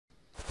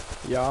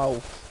Yo,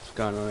 what's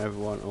going on,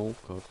 everyone? Oh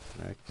god,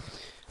 lag.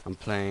 I'm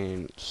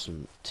playing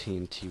some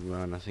TNT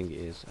Run, I think it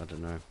is. I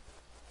don't know.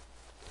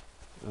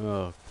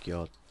 Oh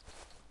god,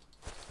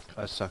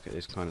 I suck at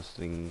this kind of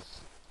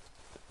things.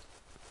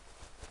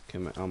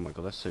 Oh my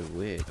god, that's so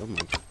weird. Oh my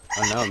god.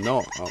 Oh no, I'm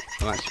not. Oh,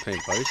 I'm actually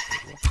playing both.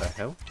 What the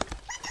hell?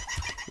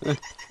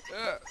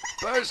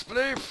 Both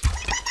Spleef!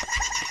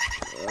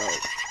 Oh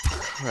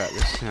crap,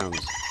 this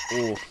sounds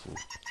awful.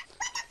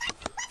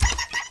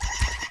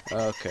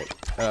 Okay,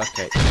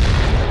 okay.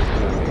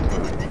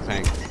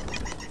 Bang.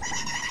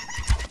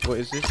 What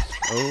is this?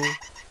 Oh,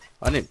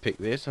 I didn't pick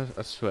this. I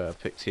swear I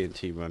picked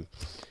TNT Run.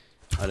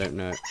 I don't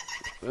know.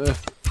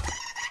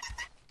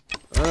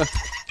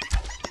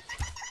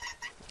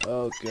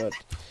 Oh god.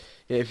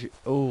 Yeah, if you.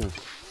 Oh,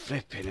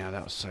 flipping now.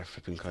 That was so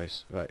flipping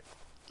close. Right.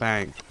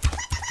 Bang.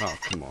 Oh,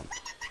 come on.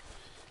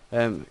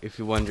 If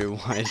you're wondering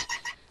why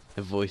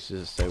the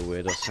voices are so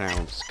weird or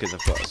sounds, because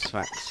I've got a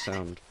Svax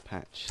sound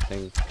patch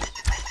thing.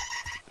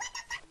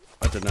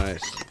 I don't know.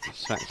 It's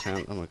Svax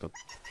sound. Oh my god.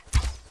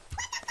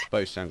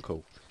 Both sound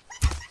cool.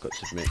 Got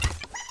to admit.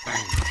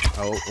 Bang.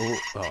 Oh.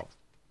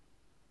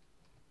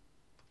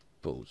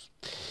 Balls.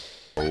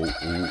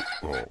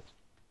 Oh.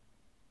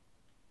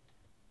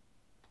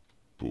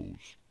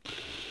 Balls.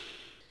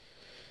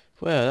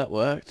 Well, that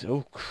worked.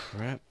 Oh,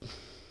 crap.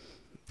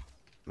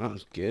 That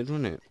was good,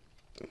 wasn't it?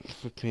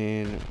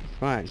 Flipping.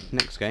 Right,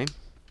 next game.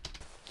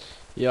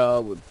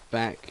 Yo, we're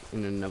back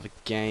in another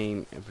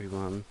game,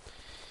 everyone.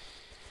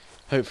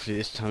 Hopefully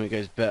this time it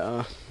goes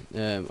better.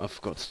 I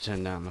forgot to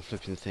turn down the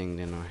flipping thing,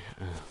 didn't I?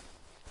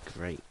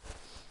 Great.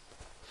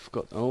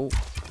 Forgot. Oh,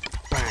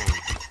 bang.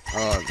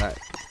 Oh,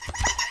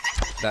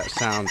 that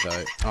sound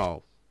though.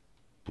 Oh,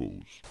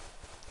 balls.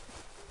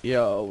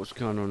 Yo, what's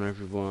going on,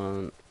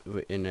 everyone?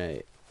 We're in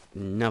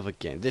another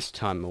game. This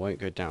time I won't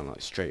go down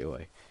like straight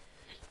away.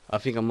 I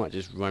think I might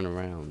just run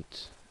around.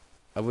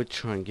 I would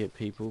try and get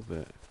people,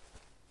 but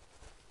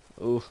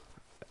oh,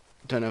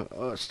 don't know.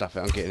 Oh, stuff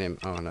it. I'm getting him.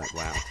 Oh no!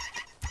 Wow.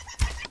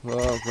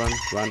 Oh, run.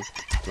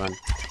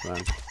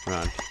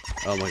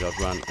 Oh my god,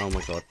 run. Oh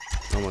my god.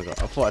 Oh my god.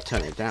 I thought I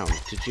turned it down.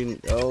 Did you?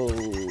 Oh.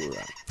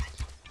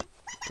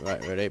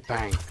 Right, ready?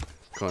 Bang.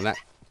 Come on, that.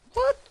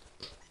 What?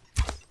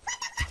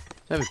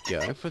 There we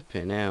go.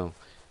 Flipping now.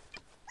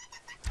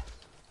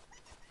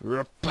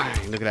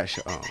 Bang. Look at that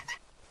shot. Oh.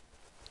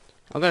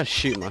 I'm gonna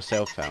shoot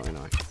myself out, ain't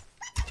I?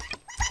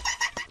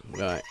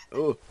 Right.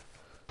 Oh.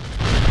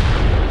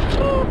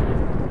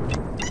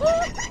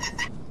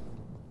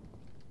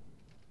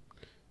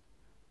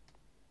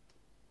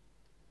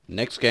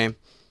 Next game.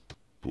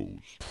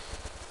 Balls.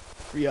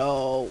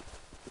 Yo.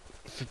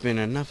 Flipping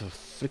another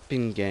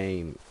flipping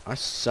game. I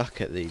suck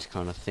at these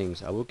kind of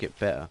things. I will get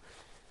better.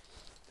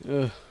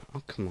 Oh,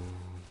 come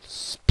on.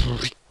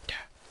 Sprint.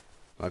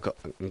 I'm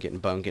getting a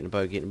bow,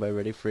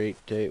 ready, 3,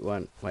 2,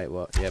 1. Wait,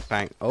 what? Yeah,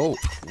 bang. Oh,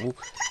 ooh.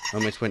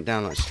 Almost went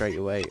down like straight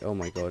away. Oh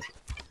my god.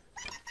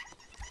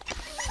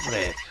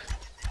 Flip.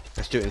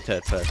 Let's do it in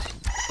third person.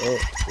 Oh,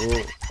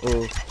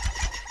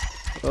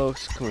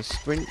 come on,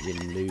 sprint, you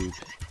noob.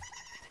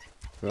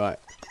 Right.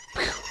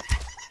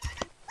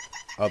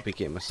 I'll be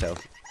getting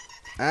myself.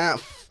 Ah!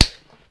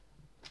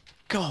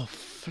 God,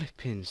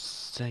 flipping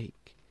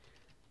sake.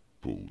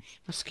 Balls.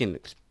 My skin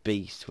looks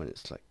beast when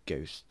it's like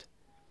ghost.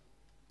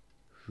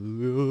 But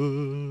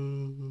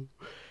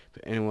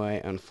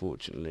anyway,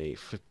 unfortunately,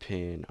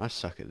 flipping, I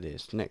suck at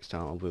this. Next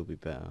time I will be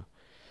better.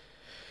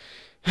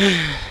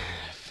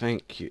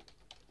 Thank you,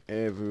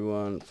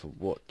 everyone, for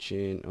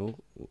watching. Oh,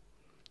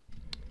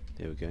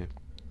 there we go.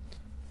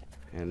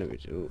 And let me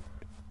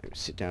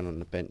sit down on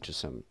the bench or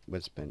something.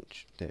 Where's the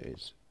bench? There it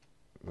is.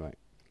 Right.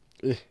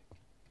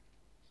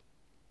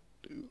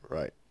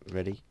 Right,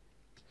 ready?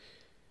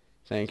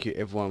 Thank you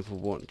everyone for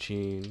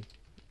watching.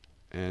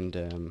 And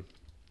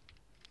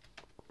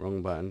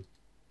wrong button.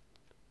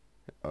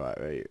 Alright,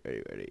 ready.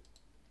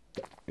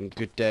 And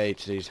good day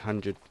to these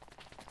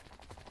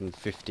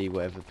 150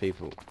 whatever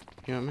people.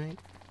 You know what I mean?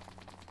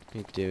 What are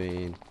you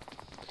doing?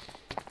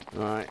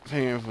 Alright,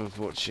 thank you everyone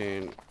for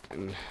watching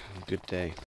and good day.